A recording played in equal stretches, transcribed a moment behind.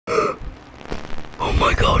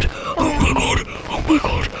my god! Oh my god! Oh my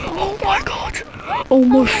god! Oh my god! Oh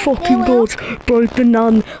my fucking god! Bro, the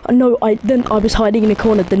nun. No, then I was hiding in a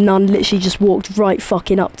corner. The nun literally just walked right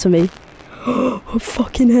fucking up to me. Oh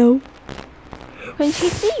fucking hell! Can she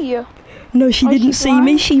see you? No, she didn't see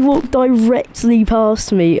me. She walked directly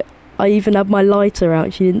past me. I even had my lighter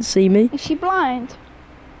out. She didn't see me. Is she blind?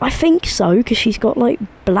 I think so, because she's got like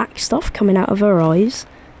black stuff coming out of her eyes.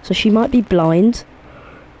 So she might be blind.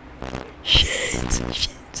 Shit.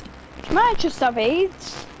 She might just have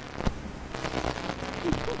AIDS.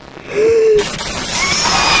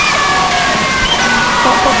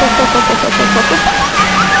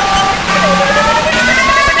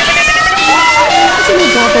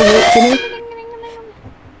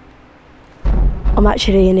 I'm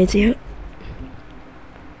actually an idiot.